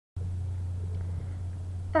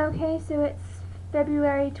Okay, so it's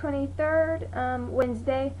February 23rd,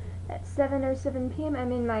 Wednesday at 7:07 p.m.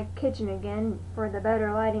 I'm in my kitchen again for the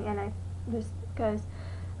better lighting, and I just because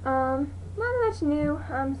not much new.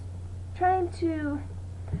 Trying to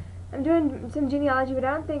I'm doing some genealogy, but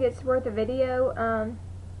I don't think it's worth a video.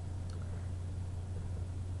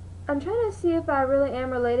 I'm trying to see if I really am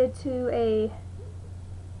related to a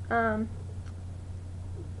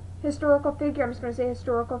historical figure. I'm just going to say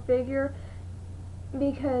historical figure,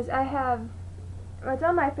 because I have, well, it's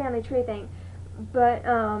on my family tree thing, but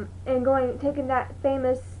and taking that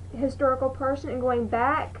famous historical person and going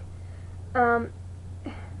back, well,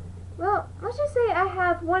 let's just say I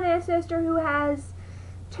have one ancestor who has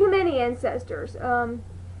too many ancestors.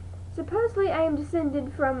 Supposedly I am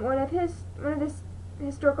descended from one of this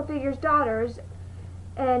historical figure's daughters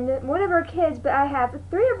and one of her kids, but I have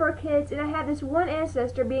 3 of her kids, and I have this one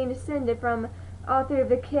ancestor being descended from all 3 of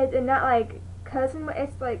the kids, and not like cousin.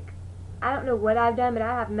 It's like, I don't know what I've done, but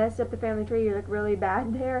I have messed up the family tree like really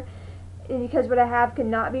bad there, because what I have could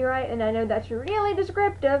not be right, and I know that's really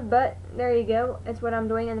descriptive, but there you go. It's what I'm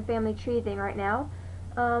doing in the family tree thing right now.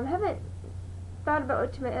 Haven't thought about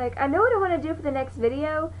what to make. Like, I know what I want to do for the next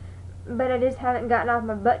video, but I just haven't gotten off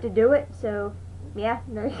my butt to do it. So yeah,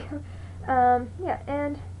 there you go. Yeah,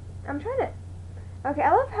 and I'm trying to. Okay,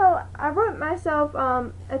 I love how I wrote myself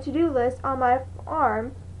a to-do list on my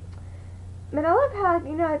arm. But I love how,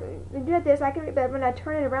 you know, I do this. But when I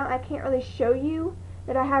turn it around, I can't really show you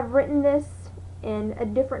that I have written this in a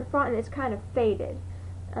different font, and it's kind of faded.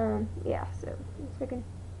 Yeah. So I can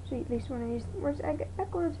show you at least one of these words. I get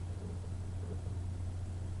backwards.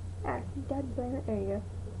 Dad, blame it. There you go.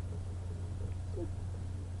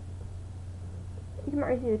 You can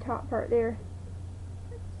already see the top part there.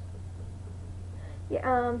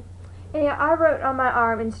 Yeah, and yeah, I wrote on my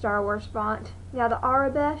arm in Star Wars font. Yeah, the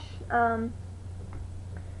Arabesh.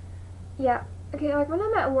 Yeah. Okay, like when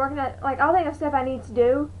I'm at work, and I'll think of stuff I need to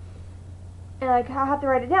do, and like I'll have to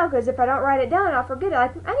write it down, because if I don't write it down, I'll forget it.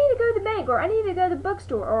 Like, I need to go to the bank, or I need to go to the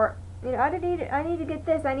bookstore, or, you know, I need to get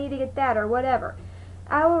this, I need to get that, or whatever.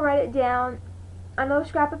 I will write it down on a little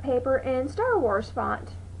scrap of paper in Star Wars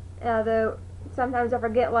font. Though sometimes I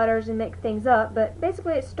forget letters and make things up, but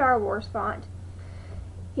basically it's Star Wars font.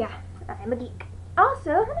 Yeah, I'm a geek.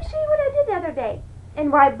 Also, let me show you what I did the other day.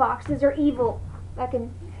 And why boxes are evil. Back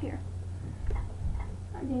in here.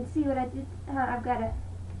 You can see what I did. I'm gonna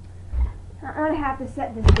have to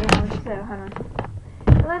set this down, so hold on.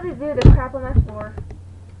 Let me do the crap on my floor.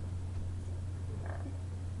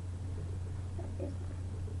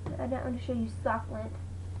 I don't want to show you soft lint.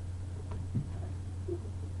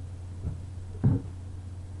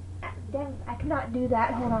 Dang, I cannot do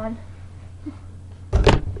that. Hold on.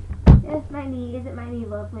 Yes, my knee. Isn't my knee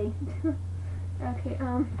lovely? Okay,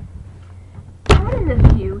 out in the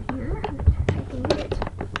view here. I can get it.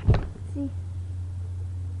 See?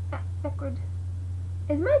 Backward.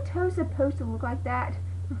 Is my toe supposed to look like that?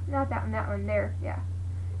 Not that one, that one. There, yeah.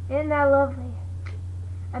 Isn't that lovely?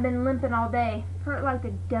 I've been limping all day. Hurt like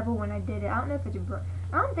the devil when I did it. I don't know if it's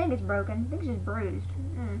I don't think it's broken. I think it's just bruised.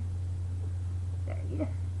 There you go.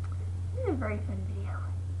 This is a very fun video.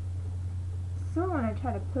 So when I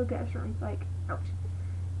try to poke at something, it's like, ouch.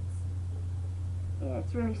 Yeah,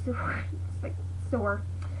 it's really sore. It's like sore.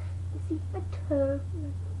 You see my toe.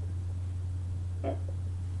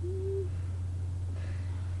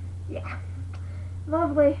 Yeah.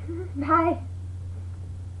 Lovely. Bye.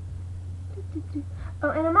 Oh,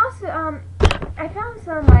 and I'm also, I found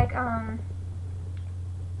some, like,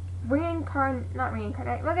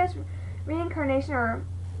 reincarnation or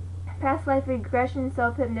past life regression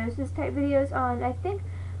self-hypnosis type videos on, I think,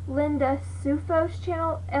 Linda Sufos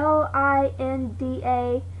channel,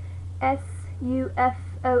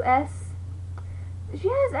 LindaSufos. She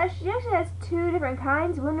actually has 2 different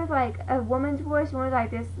kinds. One with, like, a woman's voice, one with, like,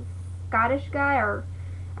 this Scottish guy, or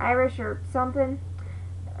Irish, or something.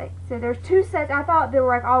 Like, so there's 2 sets. I thought they were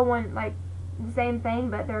like all one, like the same thing,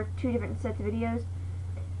 but they're 2 different sets of videos.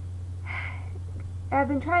 I've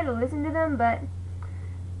been trying to listen to them, but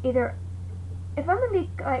either if I'm gonna be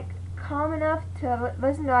like calm enough to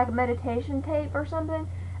listen to like a meditation tape or something,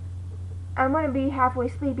 I'm gonna be halfway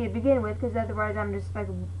sleepy to begin with, because otherwise I'm just like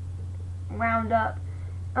wound up.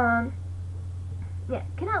 Yeah,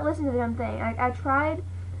 cannot listen to the damn thing. I tried.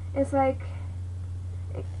 It's like,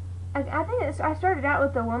 I think I started out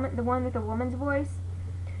with the one with the woman's voice,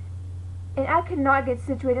 and I could not get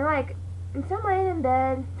situated. Like, so I'm laying in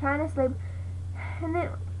bed trying to sleep, and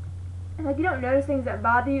then like you don't notice things that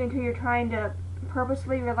bother you until you're trying to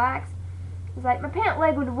purposefully relax. It's like my pant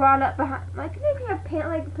leg would wad up behind, like, you know, you have pant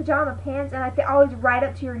leg pajama pants, and like they always right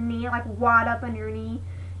up to your knee, like wad up under your knee,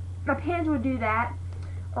 my parents would do that,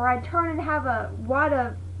 or I'd turn and have a wad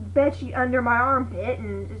of bedsheet under my armpit,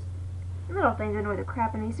 and just little things annoy the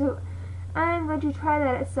crap out of me. So I'm going to try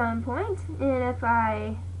that at some point, and if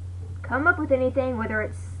I come up with anything, whether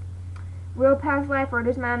it's real past life or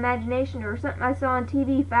just my imagination or something I saw on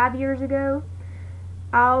TV 5 years ago,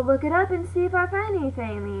 I'll look it up and see if I find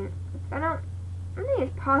anything. I mean, I think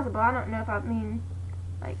it's possible. I don't know if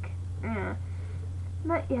yeah.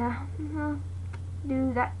 But yeah, I'll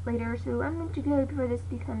do that later. So I'm going to go before this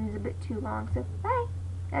becomes a bit too long. So bye.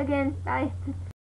 Again, bye.